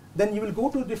 Then you will go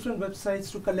to different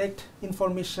websites to collect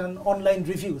information, online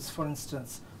reviews for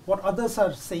instance, what others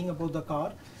are saying about the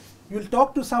car. You will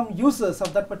talk to some users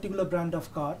of that particular brand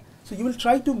of car. So you will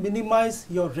try to minimize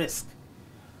your risk.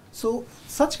 So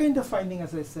such kind of finding,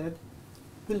 as I said,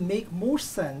 will make more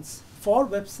sense for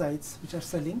websites which are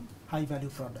selling high value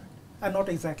product and not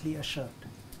exactly a shirt.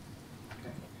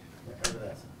 Okay. Over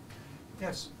there.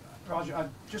 Yes, Raj,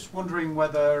 I'm just wondering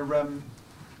whether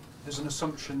there's an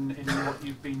assumption in what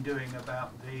you've been doing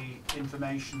about the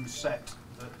information set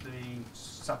that the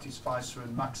satisficer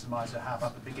and maximizer have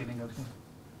at the beginning of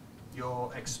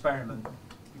your experiment,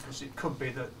 because it could be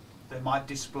that they might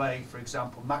display, for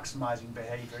example, maximizing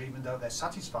behavior even though they're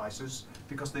satisficers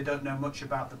because they don't know much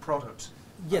about the product.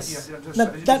 Yes,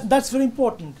 that's very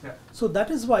important. Yeah. So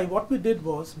that is why what we did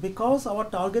was, because our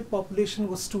target population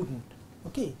was student,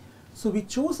 okay, so we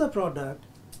chose a product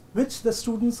which the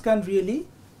students can really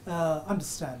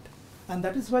understand. And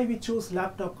that is why we chose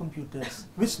laptop computers,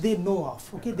 which they know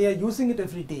of. Okay, they are using it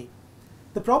every day.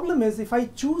 The problem is if I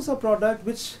choose a product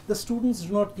which the students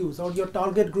do not use, or your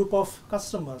target group of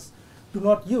customers do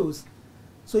not use,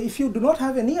 so if you do not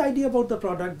have any idea about the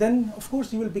product, then of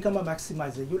course you will become a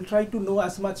maximizer. You will try to know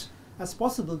as much as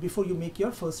possible before you make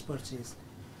your first purchase.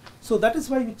 So that is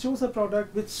why we chose a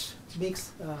product which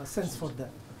makes sense for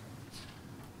them.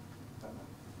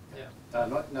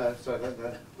 No, sorry,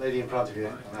 the lady in front of you,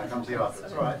 and I'll come to you after.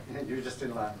 It's all right, you were just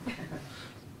in line.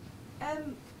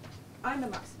 I'm a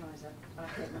maximiser, I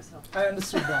hate myself. I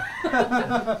understood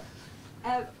that.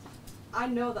 I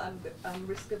know that I'm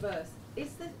risk averse.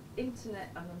 Is the internet,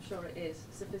 and I'm sure it is,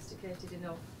 sophisticated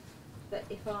enough that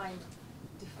if I'm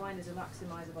defined as a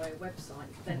maximiser by a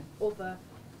website, then other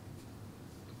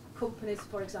companies,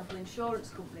 for example insurance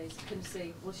companies, can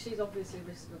see, well, she's obviously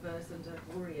risk averse and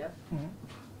a worrier.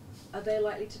 Are they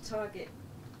likely to target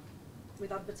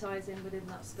with advertising within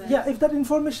that space? Yeah, if that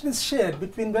information is shared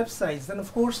between websites, then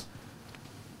of course,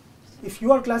 if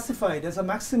you are classified as a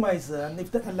maximizer, and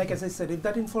if that, like as I said, if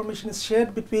that information is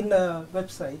shared between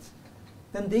websites,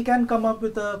 then they can come up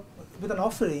with an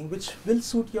offering which will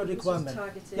suit your requirement.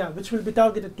 Yeah, which will be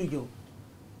targeted to you.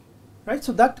 Right,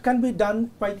 so that can be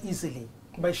done quite easily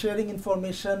by sharing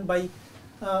information, by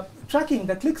tracking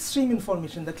the clickstream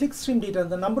information, the clickstream data,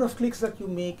 the number of clicks that you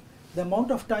make, the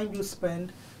amount of time you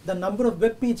spend, the number of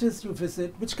web pages you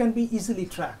visit, which can be easily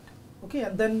tracked. Okay,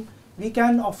 and then we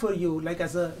can offer you, like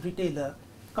as a retailer,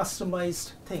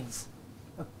 customized things.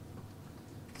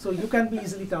 So you can be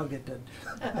easily targeted.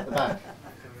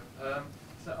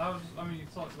 So I mean, you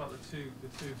talked about the two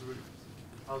groups.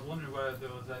 I was wondering whether there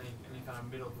was any kind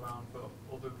of middle ground for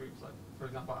other groups. Like, for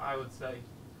example, I would say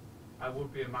I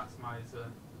would be a maximizer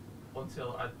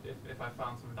until if I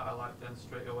found something that I liked, then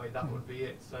straight away that would be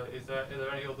it. So are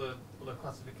there any other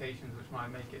classifications which might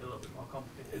make it a little bit more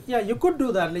complicated? Yeah, you could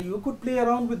do that. Like, you could play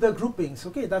around with the groupings.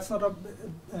 Okay, that's not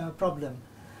a problem.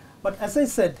 But as I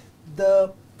said,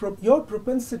 your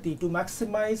propensity to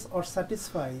maximize or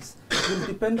satisfies will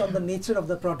depend on the nature of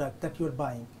the product that you're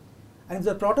buying. And if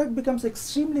the product becomes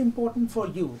extremely important for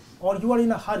you, or you are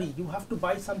in a hurry, you have to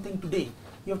buy something today,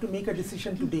 you have to make a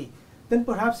decision today, then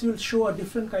perhaps you'll show a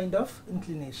different kind of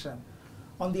inclination.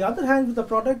 On the other hand, if the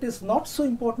product is not so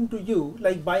important to you,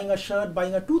 like buying a shirt,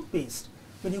 buying a toothpaste,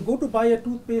 when you go to buy a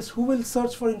toothpaste, who will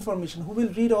search for information? Who will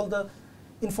read all the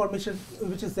information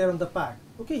which is there on the pack?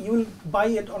 Okay, you will buy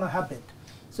it on a habit.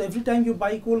 So every time you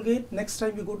buy Colgate, next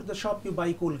time you go to the shop, you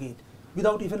buy Colgate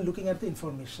without even looking at the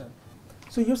information.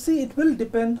 So you see, it will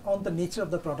depend on the nature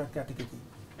of the product category.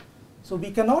 So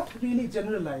we cannot really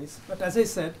generalize, but as I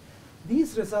said,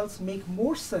 these results make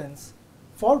more sense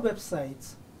for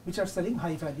websites which are selling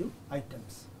high value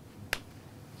items.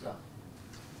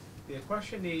 The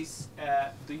question is,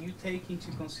 do you take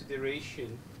into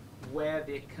consideration where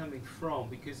they're coming from?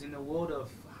 Because in a world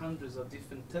of hundreds of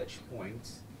different touch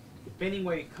points, depending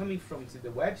where you're coming from to the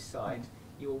website,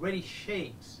 you already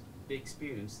shaped the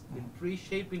experience. In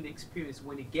pre-shaping the experience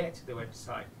when you get to the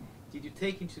website, did you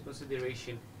take into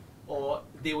consideration, or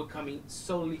they were coming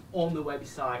solely on the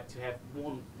website to have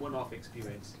one-off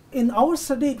experience? In our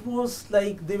study, it was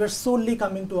like they were solely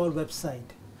coming to our website.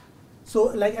 So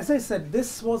like as I said,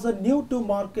 this was a new to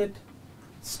market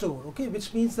store, okay,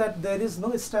 which means that there is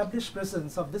no established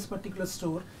presence of this particular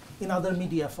store in other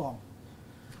media form.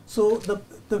 So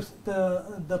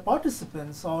the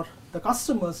participants or the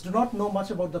customers do not know much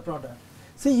about the product.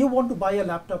 Say you want to buy a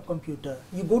laptop computer,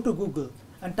 you go to Google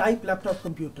and type laptop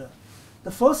computer.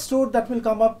 The first store that will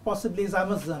come up possibly is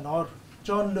Amazon or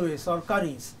John Lewis or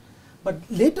Curry's. But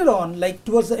later on, like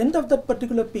towards the end of that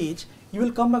particular page, you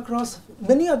will come across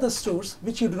many other stores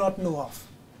which you do not know of.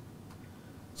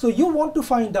 So you want to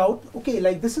find out, okay,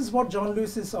 like this is what John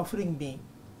Lewis is offering me.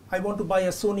 I want to buy a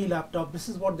Sony laptop, this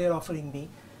is what they're offering me.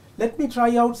 Let me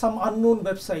try out some unknown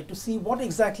website to see what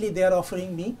exactly they are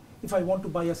offering me if I want to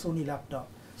buy a Sony laptop.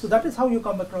 So that is how you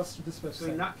come across to this website. So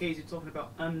in that case, you're talking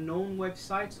about unknown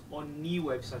websites or new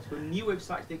websites? But a new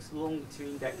website takes longer to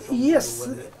index. Yes,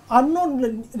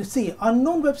 unknown. See,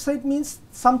 unknown website means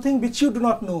something which you do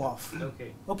not know of.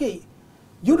 Okay. Okay,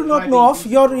 you do not know of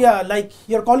like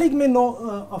your colleague may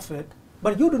know of it,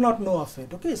 but you do not know of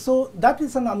it. Okay, so that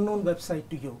is an unknown website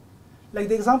to you. Like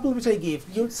the example which I gave,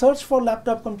 you search for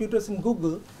laptop computers in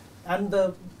Google, and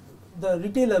the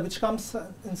retailer which comes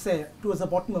and say towards the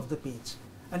bottom of the page,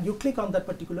 and you click on that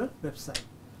particular website.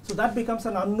 So that becomes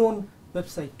an unknown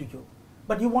website to you.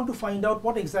 But you want to find out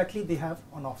what exactly they have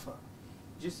on offer.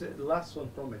 Just the last one,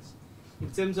 promise.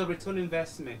 In terms of return on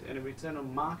investment and a return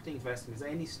on marketing investment, is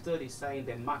there any study saying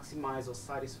that maximize or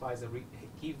satisfies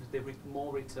gives the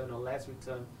more return or less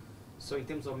return So in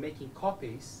terms of making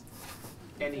copies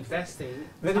and investing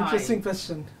Very time interesting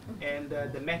question. and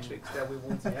the metrics that we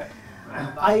want to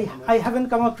have. I haven't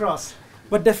come across,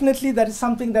 but definitely that is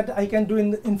something that I can do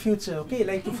in future. Okay,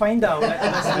 like to find out.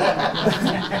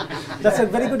 That's a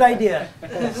very good idea.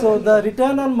 So the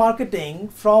return on marketing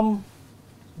from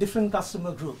different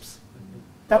customer groups.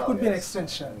 That could be an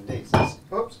extension. Indeed.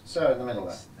 Oops, so in the middle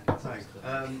there. Thanks.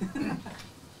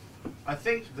 I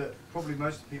think that probably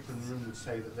most people in the room would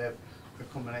say that they're a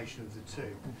combination of the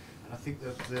two. And I think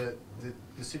that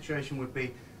the situation would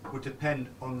depend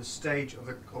on the stage of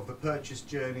the purchase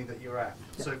journey that you're at.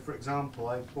 Yeah. So, for example,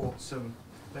 I bought some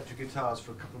electric guitars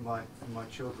for a couple of my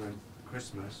children for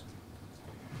Christmas.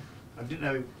 I didn't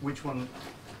know which one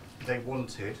they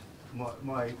wanted.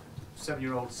 My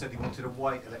 7-year-old said he wanted a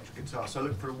white electric guitar, so I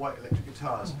looked for a white electric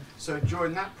guitars. So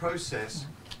during that process,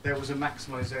 there was a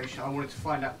maximisation. I wanted to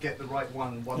find out, get the right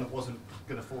one that wasn't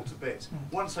going to fall to bits.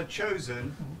 Once I'd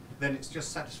chosen, then it's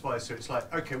just satisfied. So it's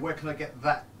like, okay, where can I get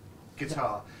that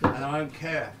guitar? And I don't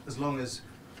care as long as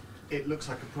it looks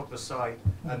like a proper site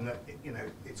and that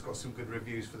it's got some good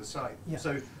reviews for the site. Yeah.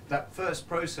 So that first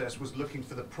process was looking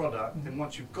for the product, and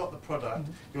once you've got the product,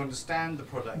 you understand the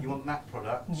product, you want that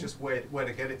product, it's just where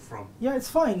to get it from. Yeah, it's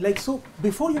fine. Like, so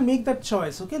before you make that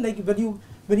choice, okay, like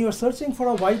when you are searching for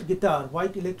a white guitar,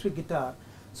 white electric guitar,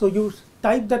 so you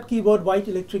type that keyword white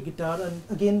electric guitar, and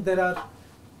again there are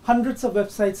hundreds of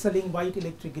websites selling white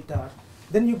electric guitar.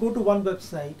 Then you go to one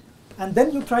website, and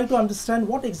then you try to understand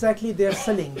what exactly they are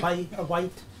selling by a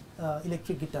white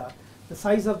electric guitar, the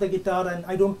size of the guitar, and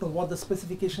I don't know what the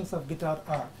specifications of guitar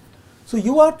are. So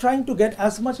you are trying to get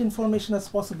as much information as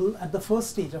possible at the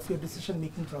first stage of your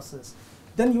decision-making process.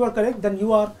 Then you are correct, then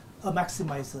you are a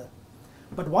maximizer.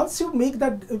 But once you make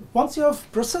that, once you have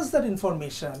processed that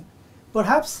information,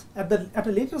 perhaps at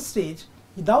a later stage,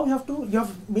 now you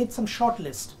have made some short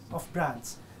list of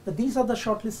brands. That these are the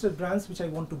shortlisted brands which I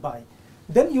want to buy.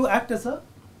 Then you act as a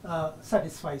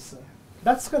satisficer.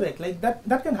 That's correct. Like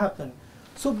that can happen.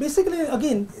 So basically,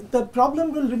 again, the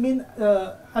problem will remain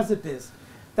as it is.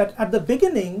 That at the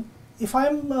beginning, if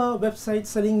I'm a website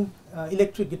selling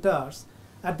electric guitars,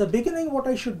 at the beginning, what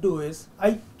I should do is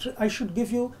I should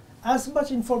give you as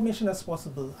much information as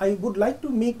possible. I would like to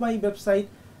make my website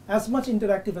as much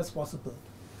interactive as possible.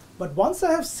 But once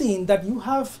I have seen that you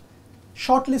have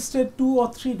shortlisted 2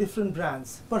 or 3 different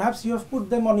brands, perhaps you have put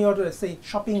them on your say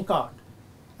shopping cart,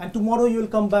 and tomorrow you will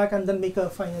come back and then make a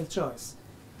final choice.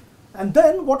 And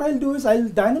then what I'll do is I'll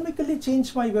dynamically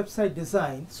change my website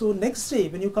design. So next day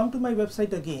when you come to my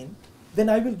website again, then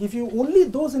I will give you only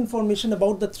those information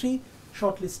about the 3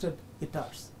 shortlisted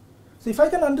guitars. So if I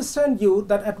can understand you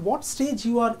that at what stage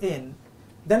you are in,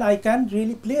 then I can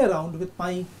really play around with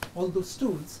all those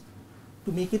tools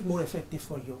to make it more effective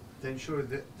for you. Then sure,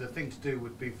 the thing to do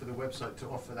would be for the website to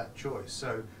offer that choice.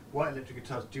 So white electric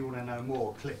guitars, do you want to know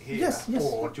more? Click here. Yes, yes.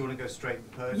 Or do you want to go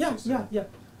straight to purchase? Yeah.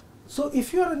 So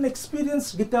if you are an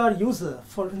experienced guitar user,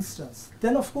 for instance,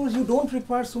 then of course you don't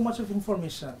require so much of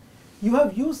information. You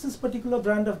have used this particular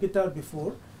brand of guitar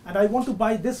before, and I want to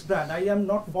buy this brand. I am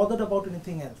not bothered about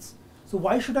anything else. So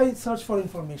why should I search for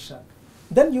information?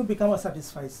 Then you become a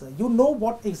satisficer. You know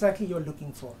what exactly you're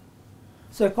looking for.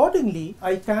 So accordingly,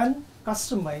 I can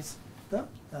customize the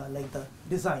the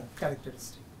design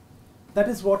characteristic. That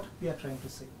is what we are trying to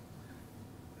say.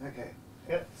 Okay.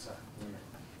 Yeah. So,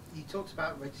 You talked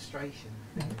about registration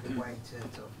being the way to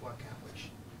sort of work out which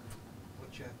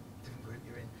different group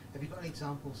you're in. Have you got any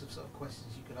examples of sort of questions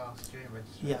you could ask during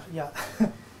registration? Yeah.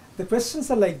 The questions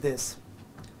are like this.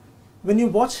 When you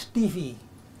watch TV,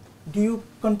 do you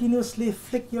continuously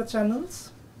flick your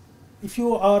channels? If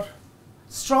you are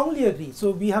strongly agree,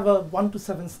 so we have a 1 to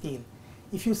 7 scale.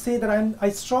 If you say that I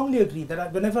strongly agree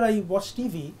that whenever I watch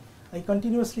TV, I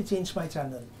continuously change my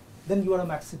channel, then you are a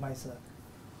maximizer.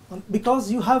 Because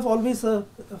you have always a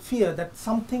fear that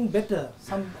something better,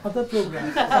 some other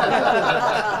program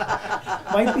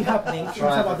might be happening in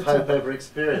some other channel. over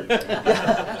experience.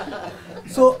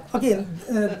 So again,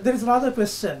 there is another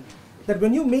question, that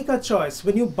when you make a choice,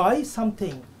 when you buy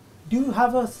something, do you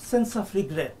have a sense of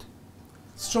regret?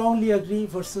 Strongly agree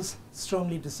versus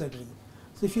strongly disagree.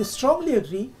 So if you strongly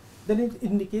agree, then it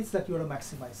indicates that you are a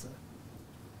maximizer.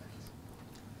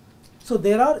 So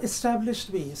there are established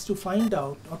ways to find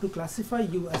out or to classify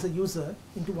you as a user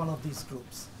into one of these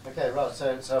groups. Okay, right.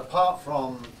 So apart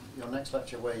from your next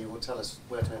lecture, where you will tell us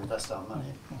where to invest our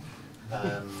money,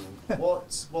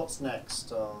 what's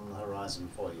next on the horizon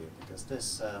for you? Because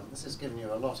this has given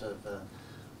you a lot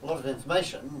of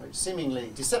information, which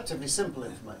seemingly deceptively simple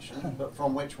information, but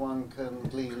from which one can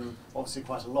glean obviously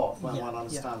quite a lot when one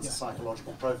understands the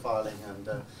psychological profiling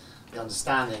the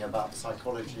understanding about the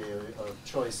psychology of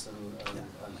choice and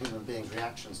human beings'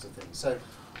 reactions to things. So,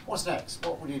 what's next?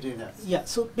 What will you do next? Yeah,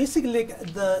 so basically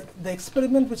like the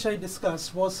experiment which I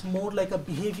discussed was more like a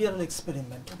behavioral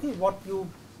experiment, okay, what you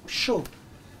show.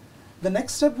 The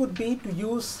next step would be to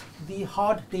use the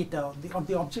hard data or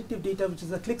the objective data, which is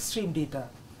the clickstream data,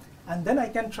 and then I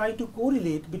can try to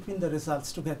correlate between the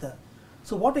results together.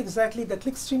 So what exactly the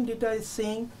clickstream data is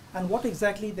saying and what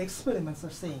exactly the experiments are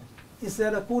saying. Is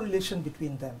there a correlation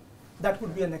between them? That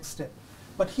would be a next step.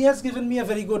 But he has given me a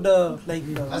very good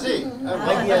Has he?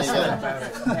 idea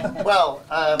as well.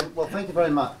 Well, thank you very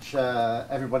much,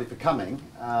 everybody, for coming.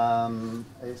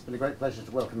 It's been a great pleasure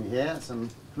to welcome you here. Some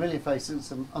familiar faces,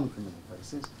 some unfamiliar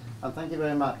faces, and thank you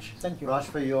very much, Thank you. Raj,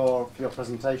 for your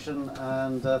presentation,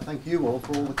 and thank you all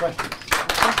for all the questions.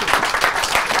 Thank you.